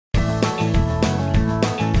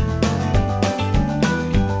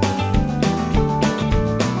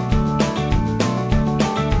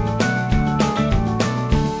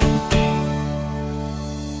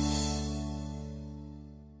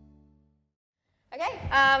Okay,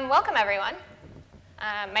 welcome everyone.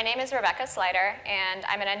 My name is Rebecca Sliter, and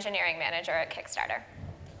I'm an engineering manager at Kickstarter.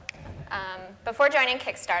 Before joining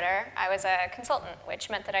Kickstarter, I was a consultant, which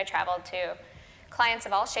meant that I traveled to clients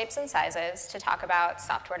of all shapes and sizes to talk about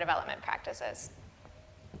software development practices.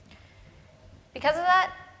 Because of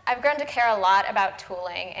that, I've grown to care a lot about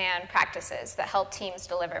tooling and practices that help teams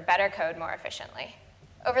deliver better code more efficiently.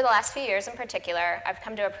 Over the last few years in particular, I've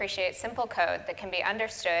come to appreciate simple code that can be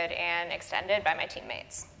understood and extended by my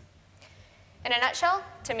teammates. In a nutshell,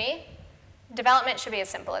 to me, development should be as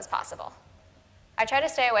simple as possible. I try to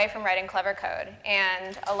stay away from writing clever code,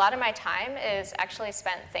 and a lot of my time is actually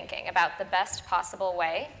spent thinking about the best possible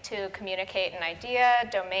way to communicate an idea,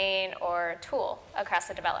 domain, or tool across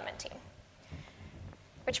the development team.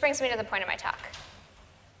 Which brings me to the point of my talk.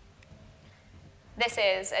 This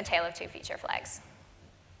is a tale of two feature flags.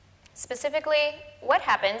 Specifically, what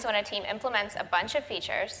happens when a team implements a bunch of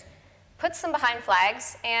features, puts them behind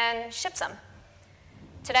flags, and ships them?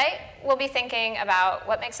 Today, we'll be thinking about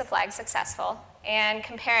what makes a flag successful and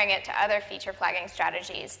comparing it to other feature flagging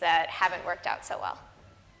strategies that haven't worked out so well.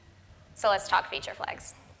 So let's talk feature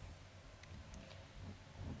flags.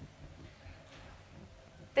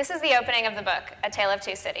 This is the opening of the book, A Tale of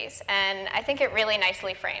Two Cities, and I think it really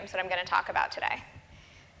nicely frames what I'm going to talk about today.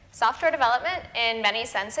 Software development, in many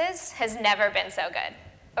senses, has never been so good.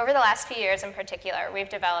 Over the last few years in particular, we've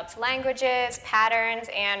developed languages, patterns,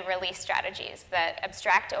 and release strategies that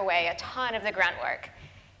abstract away a ton of the grunt work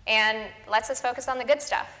and lets us focus on the good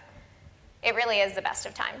stuff. It really is the best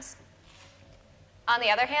of times. On the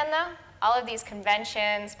other hand, though, all of these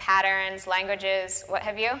conventions, patterns, languages, what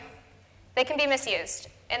have you, they can be misused.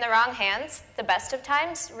 In the wrong hands, the best of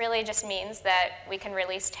times really just means that we can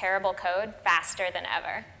release terrible code faster than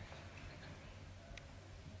ever.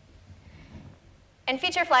 And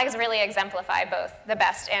feature flags really exemplify both the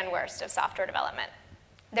best and worst of software development.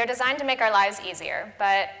 They're designed to make our lives easier,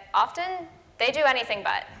 but often they do anything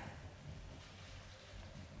but.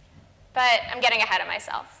 But I'm getting ahead of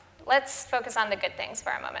myself. Let's focus on the good things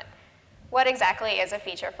for a moment. What exactly is a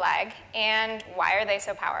feature flag, and why are they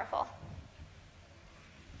so powerful?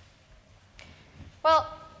 Well,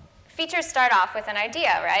 features start off with an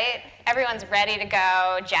idea, right? Everyone's ready to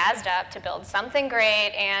go, jazzed up to build something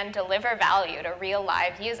great and deliver value to real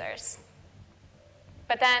live users.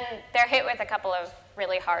 But then they're hit with a couple of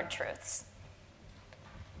really hard truths.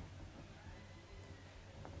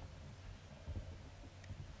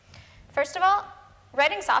 First of all,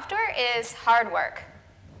 writing software is hard work.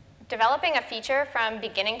 Developing a feature from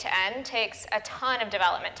beginning to end takes a ton of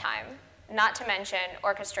development time, not to mention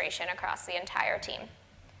orchestration across the entire team.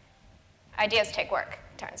 Ideas take work,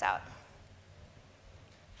 turns out.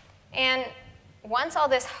 And once all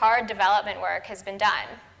this hard development work has been done,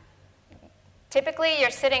 typically you're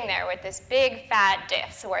sitting there with this big fat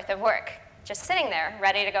diff's worth of work, just sitting there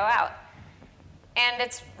ready to go out. And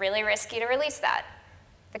it's really risky to release that.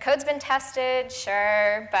 The code's been tested,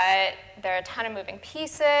 sure, but there are a ton of moving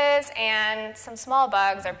pieces, and some small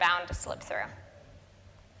bugs are bound to slip through.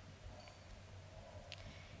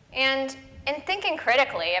 And in thinking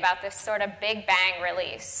critically about this sort of big bang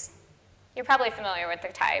release, you're probably familiar with the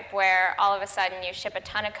type where all of a sudden you ship a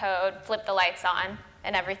ton of code, flip the lights on,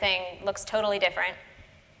 and everything looks totally different.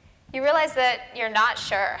 You realize that you're not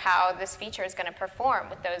sure how this feature is going to perform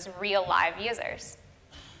with those real live users.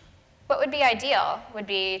 What would be ideal would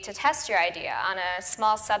be to test your idea on a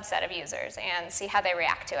small subset of users and see how they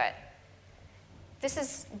react to it. This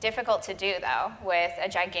is difficult to do, though, with a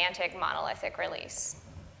gigantic monolithic release.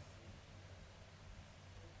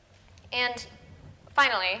 And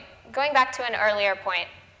finally, going back to an earlier point,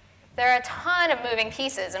 there are a ton of moving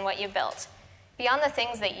pieces in what you've built. Beyond the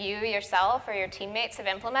things that you yourself or your teammates have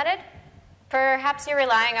implemented, perhaps you're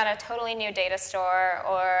relying on a totally new data store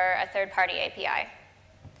or a third-party API.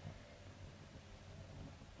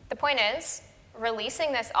 The point is,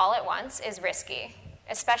 releasing this all at once is risky,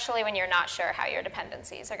 especially when you're not sure how your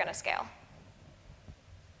dependencies are going to scale.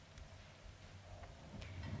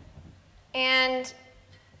 And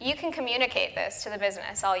you can communicate this to the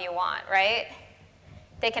business all you want, right?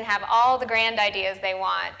 They can have all the grand ideas they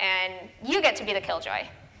want, and you get to be the killjoy.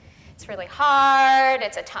 It's really hard,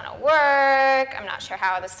 it's a ton of work, I'm not sure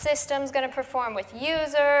how the system's going to perform with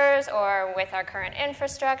users or with our current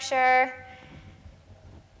infrastructure.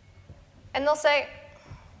 And they'll say,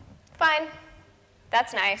 fine,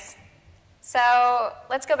 that's nice. So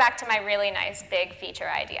let's go back to my really nice big feature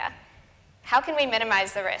idea. How can we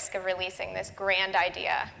minimize the risk of releasing this grand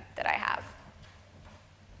idea that I have?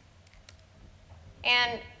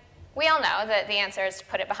 And we all know that the answer is to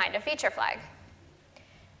put it behind a feature flag.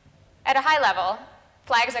 At a high level,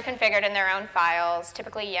 flags are configured in their own files,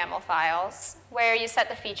 typically YAML files, where you set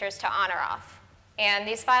the features to on or off. And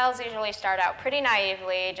these files usually start out pretty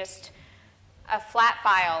naively, just a flat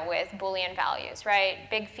file with Boolean values, right?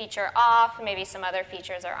 Big feature off, maybe some other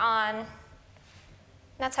features are on. And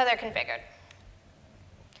that's how they're configured.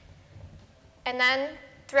 And then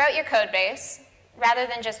throughout your code base, rather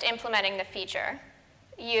than just implementing the feature,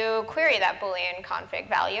 you query that Boolean config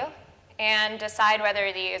value and decide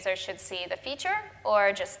whether the user should see the feature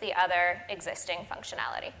or just the other existing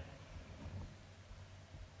functionality.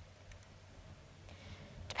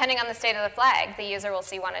 Depending on the state of the flag, the user will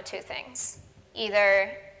see one of two things.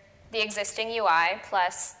 Either the existing UI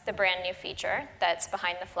plus the brand new feature that's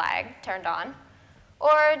behind the flag turned on,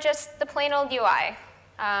 or just the plain old UI.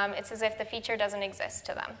 It's as if the feature doesn't exist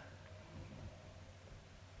to them.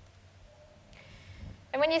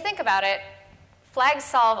 And when you think about it, flags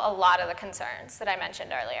solve a lot of the concerns that I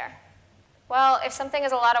mentioned earlier. Well, if something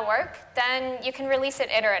is a lot of work, then you can release it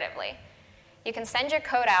iteratively. You can send your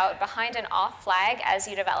code out behind an off flag as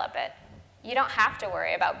you develop it. You don't have to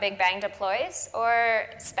worry about big bang deploys or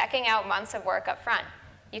speccing out months of work up front.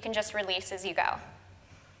 You can just release as you go.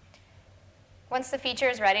 Once the feature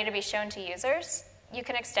is ready to be shown to users, you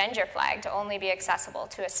can extend your flag to only be accessible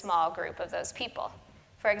to a small group of those people.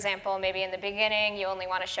 For example, maybe in the beginning, you only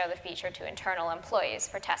want to show the feature to internal employees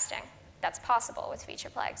for testing. That's possible with feature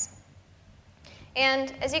flags.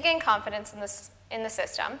 And as you gain confidence in the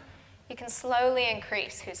system, you can slowly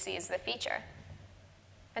increase who sees the feature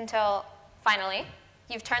until, finally,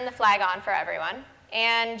 you've turned the flag on for everyone,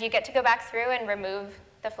 and you get to go back through and remove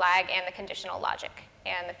the flag and the conditional logic,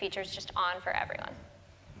 and the feature's just on for everyone.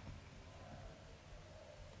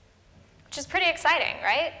 Which is pretty exciting,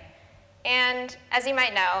 right? And as you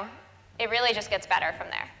might know, it really just gets better from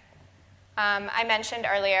there. I mentioned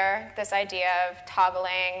earlier this idea of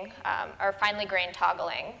toggling, or finely grained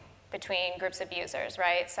toggling between groups of users,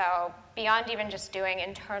 right? So beyond even just doing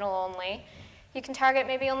internal only, you can target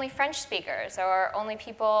maybe only French speakers or only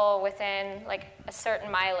people within like a certain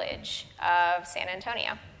mileage of San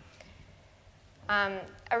Antonio.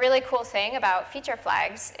 A really cool thing about feature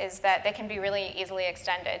flags is that they can be really easily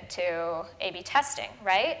extended to A/B testing,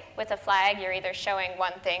 right? With a flag, you're either showing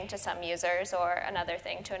one thing to some users or another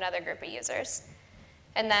thing to another group of users.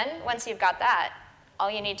 And then, once you've got that, all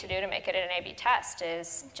you need to do to make it an A/B test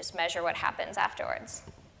is just measure what happens afterwards.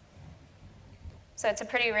 So it's a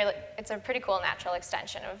pretty cool natural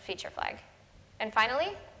extension of a feature flag. And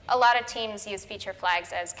finally, a lot of teams use feature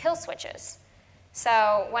flags as kill switches.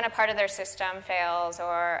 So when a part of their system fails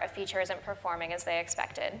or a feature isn't performing as they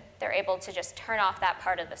expected, they're able to just turn off that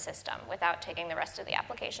part of the system without taking the rest of the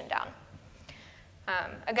application down.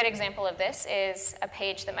 A good example of this is a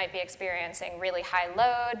page that might be experiencing really high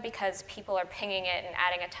load because people are pinging it and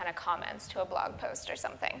adding a ton of comments to a blog post or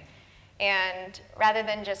something. And rather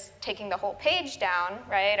than just taking the whole page down,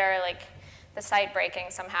 right, or like the site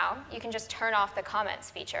breaking somehow, you can just turn off the comments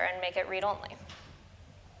feature and make it read-only.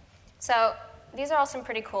 So these are all some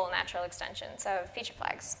pretty cool natural extensions of feature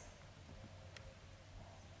flags,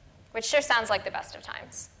 which sure sounds like the best of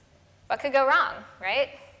times. What could go wrong,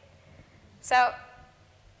 right? So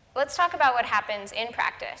let's talk about what happens in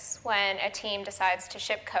practice when a team decides to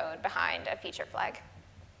ship code behind a feature flag.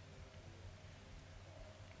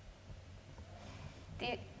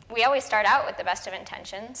 We always start out with the best of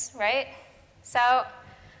intentions, right? So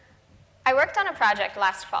I worked on a project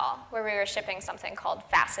last fall where we were shipping something called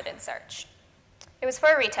faceted search. It was for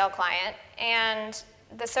a retail client, and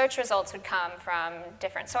the search results would come from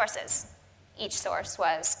different sources. Each source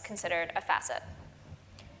was considered a facet.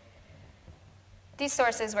 These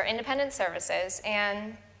sources were independent services,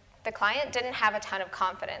 and the client didn't have a ton of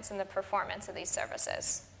confidence in the performance of these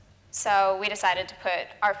services. So we decided to put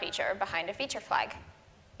our feature behind a feature flag.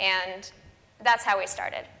 And that's how we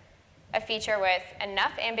started. A feature with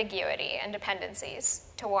enough ambiguity and dependencies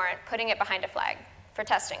to warrant putting it behind a flag for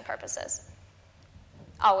testing purposes.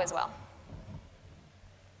 All was well.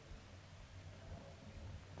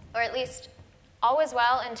 Or at least, all was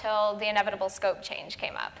well until the inevitable scope change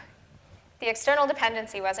came up. The external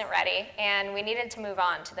dependency wasn't ready, and we needed to move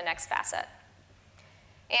on to the next facet.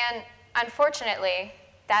 And unfortunately,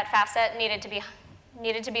 that facet needed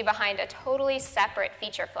to be behind a totally separate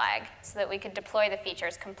feature flag so that we could deploy the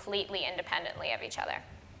features completely independently of each other.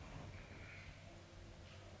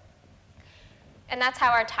 And that's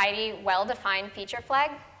how our tidy, well-defined feature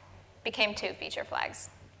flag became two feature flags.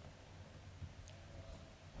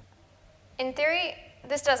 In theory,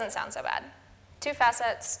 this doesn't sound so bad. Two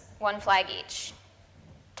facets, one flag each.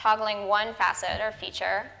 Toggling one facet or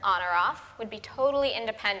feature on or off would be totally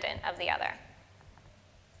independent of the other.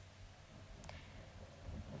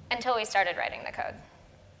 until we started writing the code.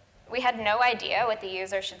 We had no idea what the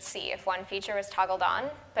user should see if one feature was toggled on,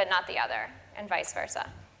 but not the other, and vice versa.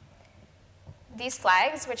 These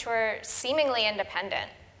flags, which were seemingly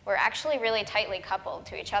independent, were actually really tightly coupled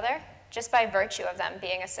to each other, just by virtue of them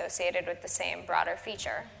being associated with the same broader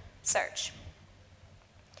feature, search.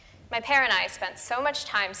 My pair and I spent so much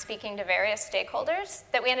time speaking to various stakeholders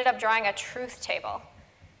that we ended up drawing a truth table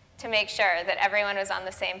to make sure that everyone was on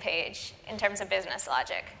the same page in terms of business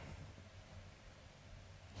logic.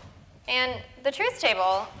 And the truth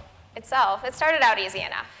table itself, it started out easy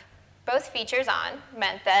enough. Both features on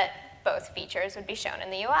meant that both features would be shown in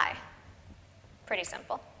the UI. Pretty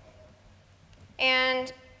simple.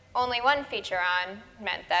 And only one feature on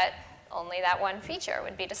meant that only that one feature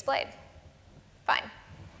would be displayed. Fine.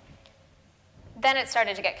 Then it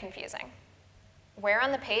started to get confusing. Where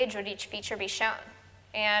on the page would each feature be shown?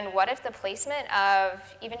 And what if the placement of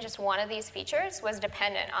even just one of these features was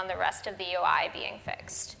dependent on the rest of the UI being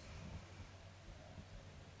fixed?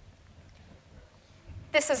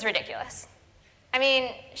 This is ridiculous. I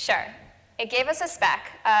mean, sure, it gave us a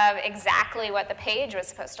spec of exactly what the page was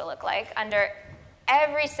supposed to look like under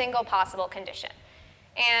every single possible condition.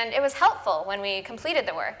 And it was helpful when we completed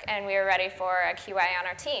the work and we were ready for a QA on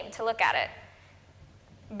our team to look at it.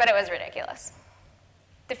 But it was ridiculous.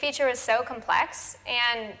 The feature was so complex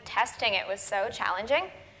and testing it was so challenging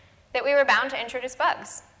that we were bound to introduce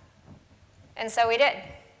bugs. And so we did.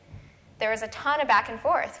 There was a ton of back and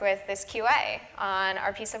forth with this QA on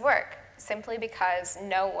our piece of work, simply because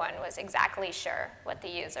no one was exactly sure what the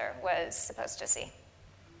user was supposed to see.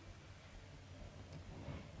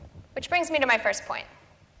 Which brings me to my first point,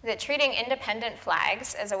 that treating independent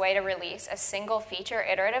flags as a way to release a single feature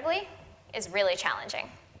iteratively is really challenging.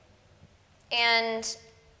 And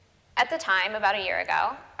at the time, about a year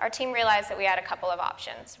ago, our team realized that we had a couple of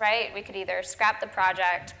options, right? We could either scrap the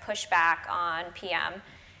project, push back on PM,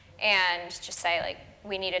 and just say, like,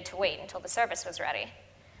 we needed to wait until the service was ready,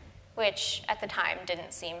 which at the time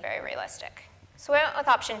didn't seem very realistic. So we went with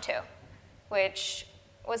option 2, which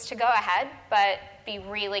was to go ahead, but be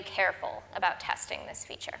really careful about testing this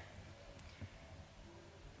feature.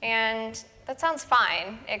 And that sounds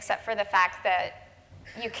fine, except for the fact that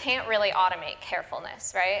you can't really automate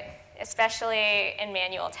carefulness, right? Especially in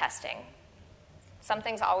manual testing.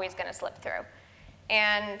 Something's always going to slip through.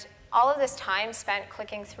 And all of this time spent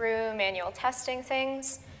clicking through manual testing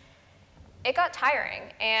things, it got tiring.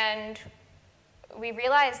 And we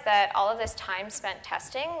realized that all of this time spent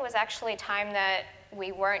testing was actually time that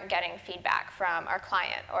we weren't getting feedback from our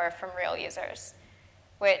client or from real users,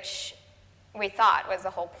 which we thought was the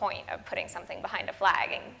whole point of putting something behind a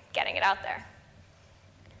flag and getting it out there.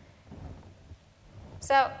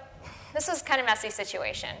 So this was kind of a messy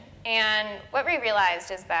situation. And what we realized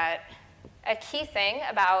is that a key thing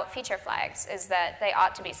about feature flags is that they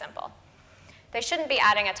ought to be simple. They shouldn't be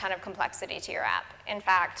adding a ton of complexity to your app. In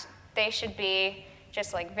fact, they should be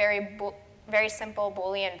just like very simple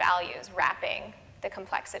Boolean values wrapping the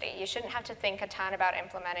complexity. You shouldn't have to think a ton about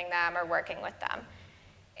implementing them or working with them.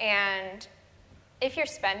 And if you're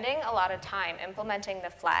spending a lot of time implementing the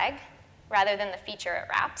flag rather than the feature it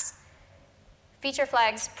wraps, feature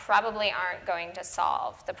flags probably aren't going to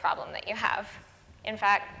solve the problem that you have. In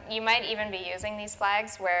fact, you might even be using these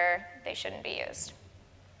flags where they shouldn't be used.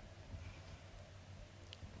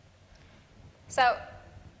 So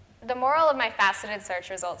the moral of my faceted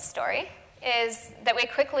search results story is that we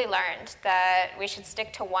quickly learned that we should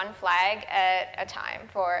stick to one flag at a time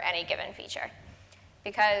for any given feature.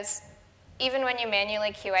 Because even when you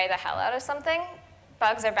manually QA the hell out of something,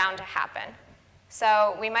 bugs are bound to happen.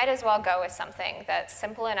 So we might as well go with something that's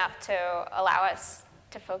simple enough to allow us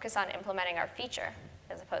to focus on implementing our feature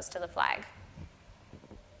as opposed to the flag.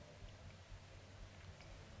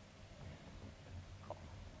 Cool.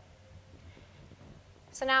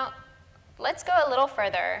 So now, let's go a little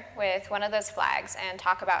further with one of those flags and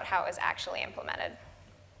talk about how it was actually implemented.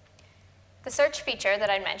 The search feature that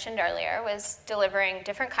I mentioned earlier was delivering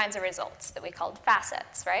different kinds of results that we called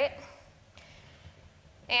facets, right?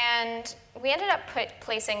 And we ended up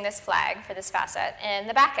placing this flag for this facet in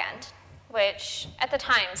the back end, which at the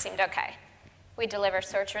time seemed okay. We deliver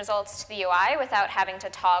search results to the UI without having to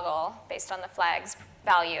toggle based on the flag's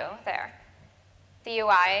value there. The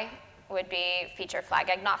UI would be feature flag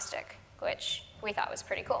agnostic, which we thought was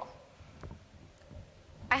pretty cool.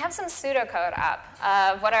 I have some pseudocode up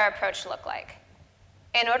of what our approach looked like.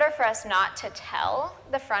 In order for us not to tell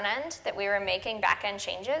the front end that we were making back-end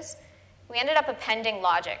changes, we ended up appending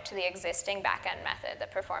logic to the existing back-end method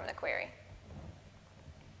that performed the query.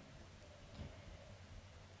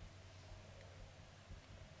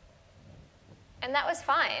 And that was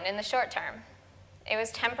fine in the short term. It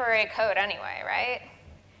was temporary code anyway, right?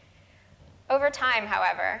 Over time,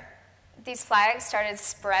 however, these flags started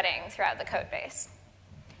spreading throughout the code base.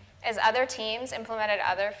 As other teams implemented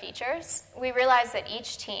other features, we realized that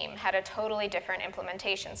each team had a totally different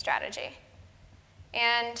implementation strategy.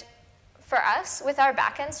 And for us, with our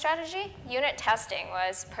backend strategy, unit testing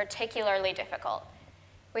was particularly difficult.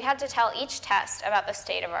 We had to tell each test about the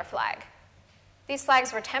state of our flag. These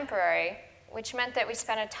flags were temporary, which meant that we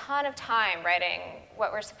spent a ton of time writing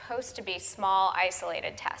what were supposed to be small,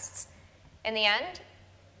 isolated tests. In the end,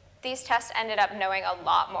 these tests ended up knowing a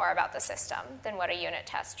lot more about the system than what a unit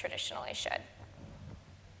test traditionally should.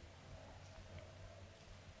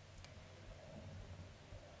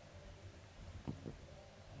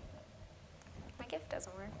 My GIF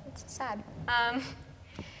doesn't work. It's sad.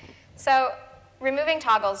 So removing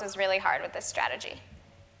toggles was really hard with this strategy.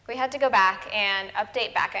 We had to go back and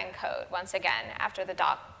update backend code once again after the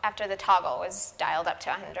toggle was dialed up to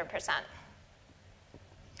 100%.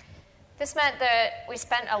 This meant that we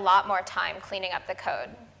spent a lot more time cleaning up the code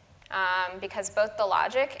because both the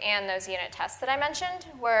logic and those unit tests that I mentioned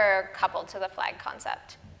were coupled to the flag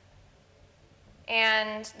concept.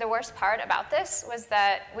 And the worst part about this was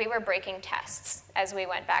that we were breaking tests as we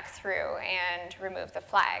went back through and removed the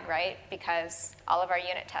flag, right? Because all of our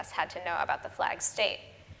unit tests had to know about the flag state.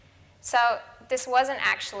 So this wasn't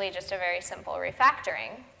actually just a very simple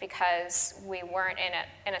refactoring because we weren't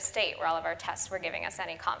in a state where all of our tests were giving us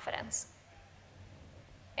any confidence.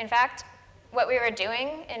 In fact, what we were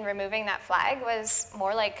doing in removing that flag was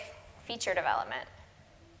more like feature development,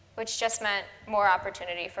 which just meant more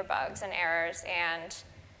opportunity for bugs and errors and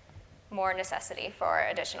more necessity for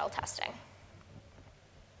additional testing.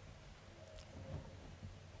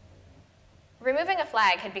 Removing a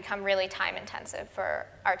flag had become really time-intensive for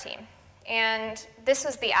our team. And this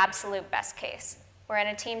was the absolute best case, wherein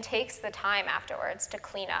a team takes the time afterwards to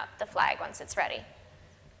clean up the flag once it's ready.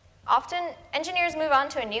 Often, engineers move on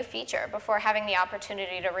to a new feature before having the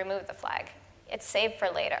opportunity to remove the flag. It's saved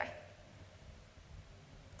for later.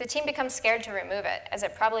 The team becomes scared to remove it, as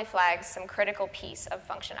it probably flags some critical piece of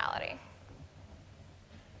functionality.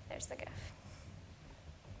 There's the GIF.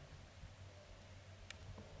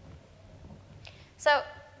 So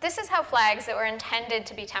this is how flags that were intended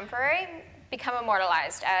to be temporary become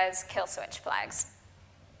immortalized as kill switch flags.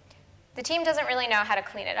 The team doesn't really know how to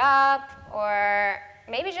clean it up, or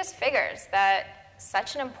maybe just figures that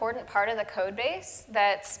such an important part of the code base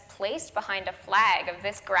that's placed behind a flag of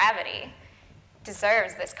this gravity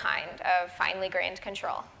deserves this kind of finely grained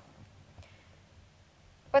control.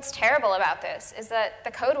 What's terrible about this is that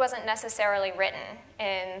the code wasn't necessarily written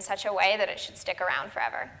in such a way that it should stick around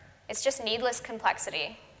forever. It's just needless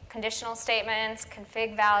complexity, conditional statements,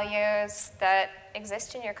 config values that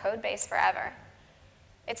exist in your code base forever.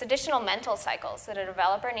 It's additional mental cycles that a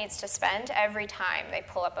developer needs to spend every time they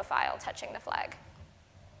pull up a file touching the flag.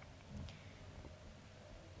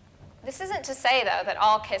 This isn't to say, though, that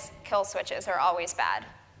all kill switches are always bad.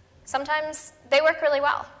 Sometimes they work really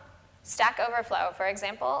well. Stack Overflow, for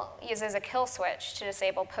example, uses a kill switch to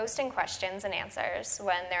disable posting questions and answers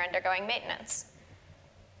when they're undergoing maintenance.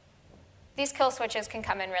 These kill switches can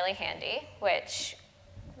come in really handy, which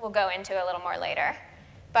we'll go into a little more later.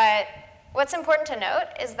 But what's important to note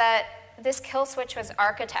is that this kill switch was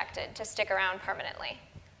architected to stick around permanently.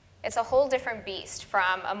 It's a whole different beast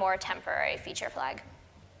from a more temporary feature flag.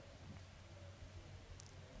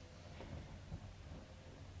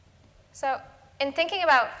 So in thinking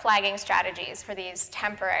about flagging strategies for these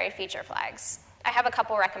temporary feature flags, I have a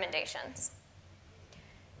couple recommendations.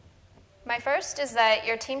 My first is that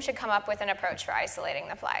your team should come up with an approach for isolating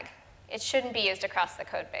the flag. It shouldn't be used across the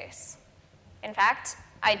code base. In fact,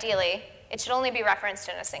 ideally, it should only be referenced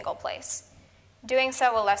in a single place. Doing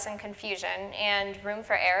so will lessen confusion and room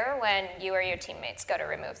for error when you or your teammates go to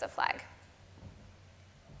remove the flag.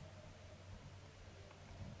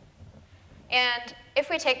 And if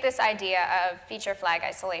we take this idea of feature flag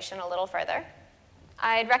isolation a little further,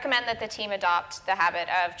 I'd recommend that the team adopt the habit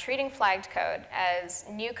of treating flagged code as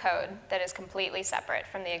new code that is completely separate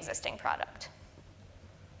from the existing product.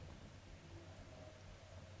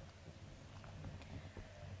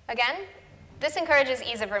 Again, this encourages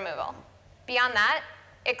ease of removal. Beyond that,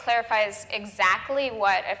 it clarifies exactly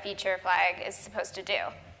what a feature flag is supposed to do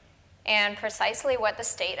and precisely what the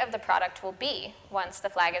state of the product will be once the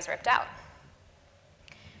flag is ripped out.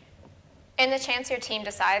 In the chance your team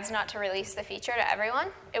decides not to release the feature to everyone,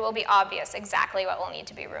 it will be obvious exactly what will need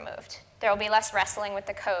to be removed. There will be less wrestling with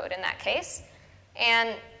the code in that case,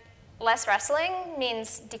 and less wrestling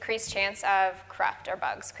means decreased chance of cruft or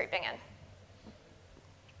bugs creeping in.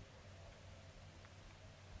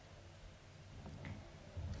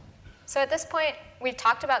 So at this point, we've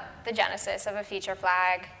talked about the genesis of a feature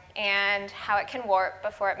flag and how it can warp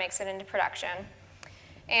before it makes it into production,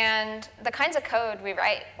 and the kinds of code we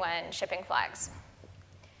write when shipping flags.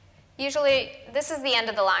 Usually, this is the end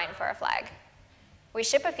of the line for a flag. We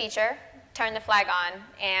ship a feature, turn the flag on,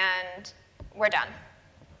 and we're done.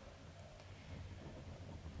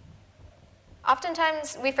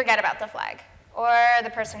 Oftentimes, we forget about the flag, or the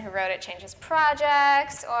person who wrote it changes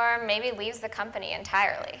projects, or maybe leaves the company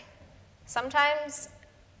entirely. Sometimes,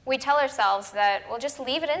 we tell ourselves that we'll just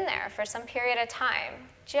leave it in there for some period of time,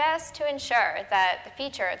 just to ensure that the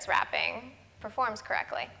feature it's wrapping performs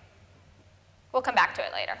correctly. We'll come back to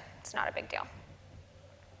it later. It's not a big deal.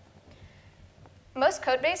 Most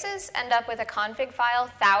code bases end up with a config file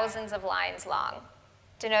thousands of lines long,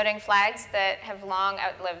 denoting flags that have long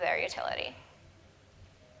outlived their utility.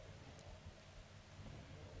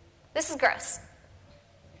 This is gross.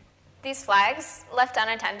 These flags, left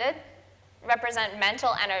unattended, represent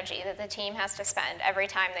mental energy that the team has to spend every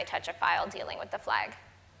time they touch a file dealing with the flag.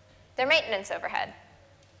 They're maintenance overhead.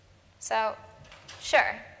 So,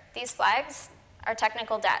 sure, these flags are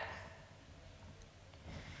technical debt.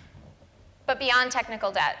 But beyond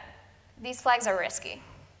technical debt, these flags are risky.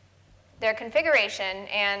 They're configuration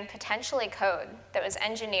and potentially code that was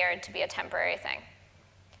engineered to be a temporary thing.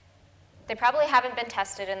 They probably haven't been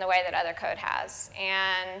tested in the way that other code has,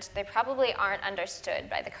 and they probably aren't understood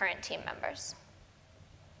by the current team members.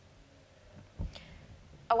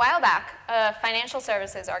 A while back, a financial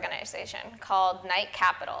services organization called Knight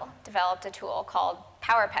Capital developed a tool called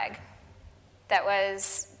PowerPeg that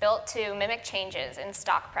was built to mimic changes in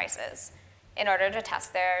stock prices in order to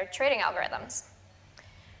test their trading algorithms,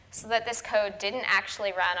 so that this code didn't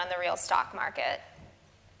actually run on the real stock market.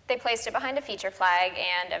 They placed it behind a feature flag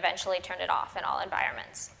and eventually turned it off in all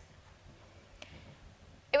environments.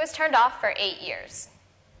 It was turned off for 8 years,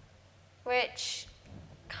 which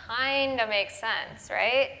kind of makes sense,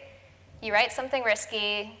 right? You write something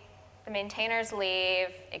risky, the maintainers leave,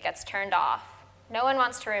 it gets turned off. No one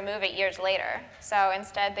wants to remove it years later, so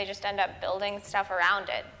instead they just end up building stuff around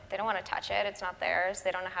it. They don't want to touch it, it's not theirs,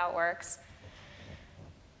 they don't know how it works.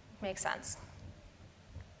 Makes sense.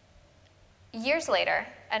 Years later,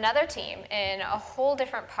 another team in a whole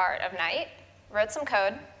different part of Knight wrote some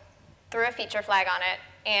code, threw a feature flag on it,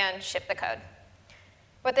 and shipped the code.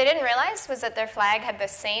 What they didn't realize was that their flag had the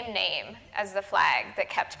same name as the flag that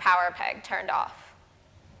kept PowerPeg turned off.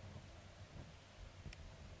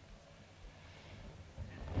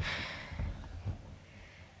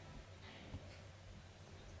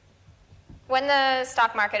 When the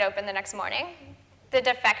stock market opened the next morning, the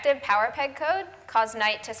defective PowerPeg code caused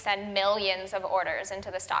Knight to send millions of orders into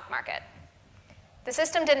the stock market. The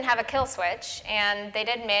system didn't have a kill switch, and they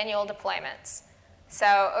did manual deployments.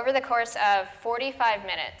 So over the course of 45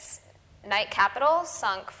 minutes, Knight Capital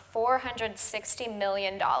sunk $460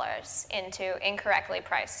 million into incorrectly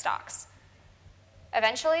priced stocks.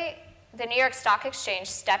 Eventually, the New York Stock Exchange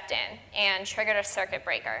stepped in and triggered a circuit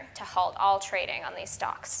breaker to halt all trading on these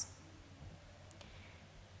stocks.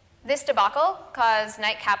 This debacle caused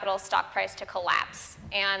Knight Capital's stock price to collapse,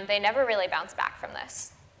 and they never really bounced back from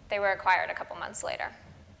this. They were acquired a couple months later.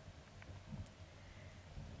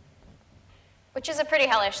 Which is a pretty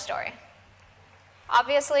hellish story.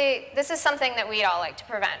 Obviously, this is something that we'd all like to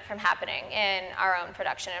prevent from happening in our own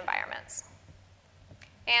production environments.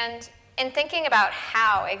 And in thinking about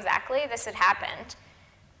how exactly this had happened,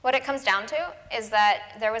 what it comes down to is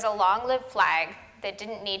that there was a long-lived flag that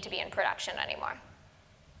didn't need to be in production anymore.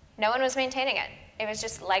 No one was maintaining it. It was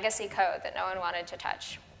just legacy code that no one wanted to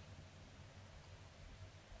touch.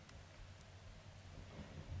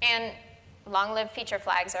 And long-lived feature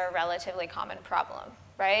flags are a relatively common problem,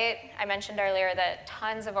 right? I mentioned earlier that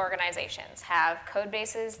tons of organizations have code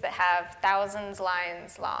bases that have thousands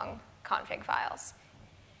lines long config files.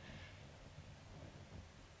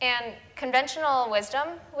 And conventional wisdom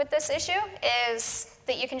with this issue is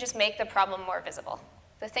that you can just make the problem more visible.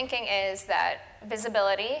 The thinking is that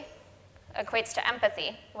visibility equates to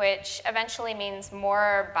empathy, which eventually means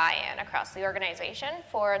more buy-in across the organization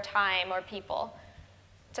for time or people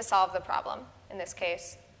to solve the problem. In this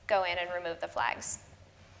case, go in and remove the flags.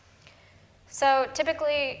 So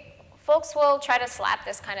typically, folks will try to slap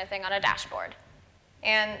this kind of thing on a dashboard.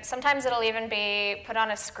 And sometimes it'll even be put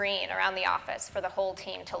on a screen around the office for the whole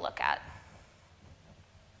team to look at.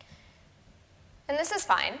 And this is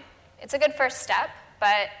fine. It's a good first step,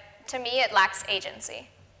 but to me, it lacks agency.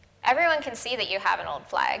 Everyone can see that you have an old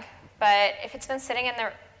flag, but if it's been sitting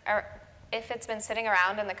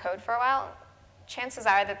around in the code for a while, chances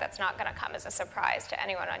are that that's not going to come as a surprise to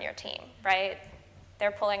anyone on your team, right? They're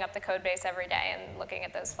pulling up the code base every day and looking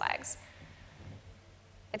at those flags.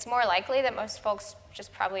 It's more likely that most folks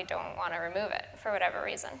just probably don't want to remove it for whatever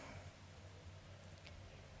reason.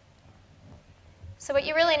 So what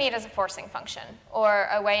you really need is a forcing function, or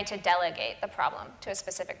a way to delegate the problem to a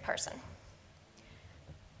specific person.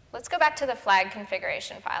 Let's go back to the flag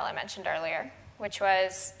configuration file I mentioned earlier, which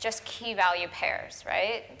was just key value pairs,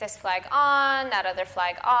 right? This flag on, that other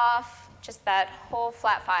flag off, just that whole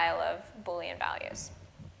flat file of Boolean values.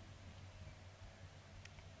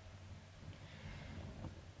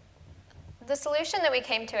 The solution that we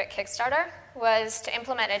came to at Kickstarter was to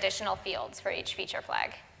implement additional fields for each feature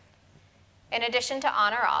flag. In addition to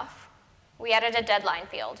on or off, we added a deadline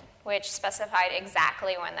field, which specified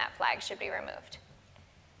exactly when that flag should be removed.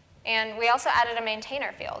 And we also added a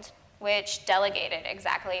maintainer field, which delegated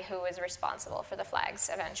exactly who was responsible for the flag's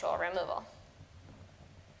eventual removal.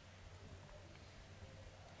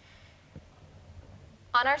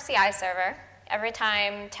 On our CI server, every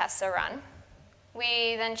time tests are run,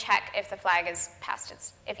 we then check if the flag is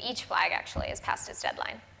past if each flag actually is past its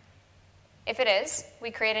deadline. If it is,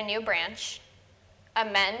 we create a new branch,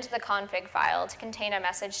 amend the config file to contain a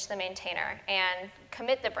message to the maintainer, and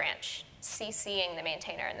commit the branch, CCing the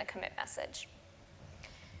maintainer in the commit message.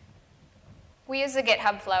 We use the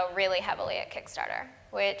GitHub flow really heavily at Kickstarter,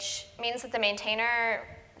 which means that the maintainer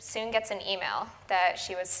soon gets an email that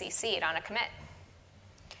she was CC'd on a commit.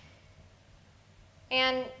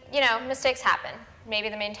 And, mistakes happen. Maybe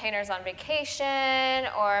the maintainer's on vacation,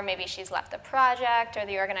 or maybe she's left the project or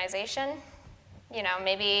the organization.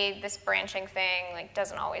 Maybe this branching thing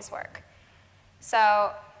doesn't always work.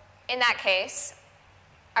 So in that case,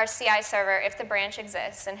 our CI server, if the branch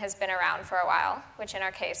exists and has been around for a while, which in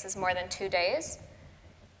our case is more than 2 days,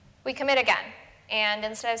 we commit again. And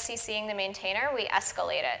instead of CCing the maintainer, we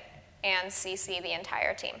escalate it and CC the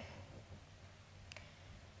entire team.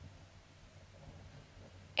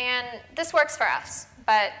 And this works for us,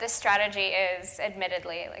 but this strategy is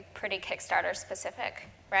admittedly pretty Kickstarter specific,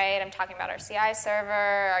 right? I'm talking about our CI server,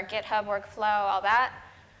 our GitHub workflow, all that.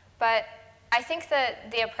 But I think that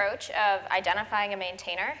the approach of identifying a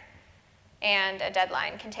maintainer and a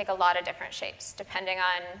deadline can take a lot of different shapes depending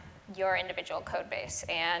on your individual code base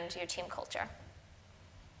and your team culture.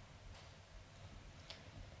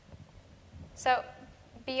 So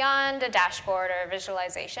beyond a dashboard or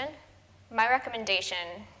visualization, my recommendation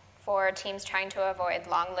for teams trying to avoid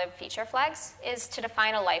long-lived feature flags is to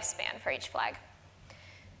define a lifespan for each flag.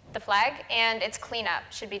 The flag and its cleanup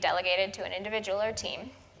should be delegated to an individual or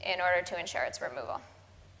team in order to ensure its removal.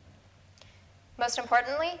 Most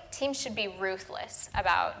importantly, teams should be ruthless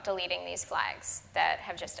about deleting these flags that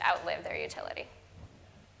have just outlived their utility.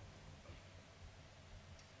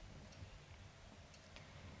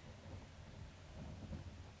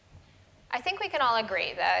 I think we can all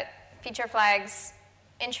agree that feature flags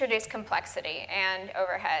introduce complexity and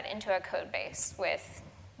overhead into a code base with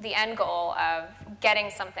the end goal of getting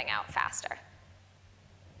something out faster.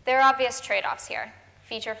 There are obvious trade-offs here.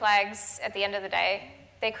 Feature flags, at the end of the day,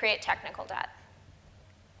 they create technical debt.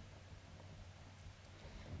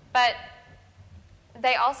 But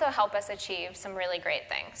they also help us achieve some really great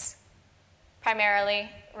things, primarily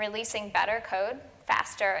releasing better code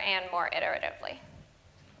faster and more iteratively.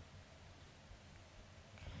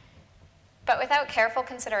 But without careful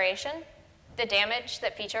consideration, the damage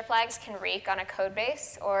that feature flags can wreak on a code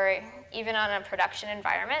base or even on a production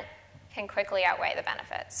environment can quickly outweigh the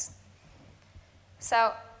benefits.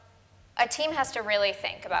 So a team has to really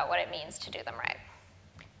think about what it means to do them right.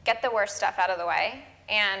 Get the worst stuff out of the way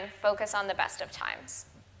and focus on the best of times,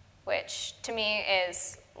 which to me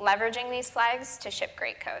is leveraging these flags to ship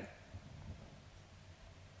great code.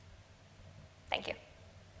 Thank you.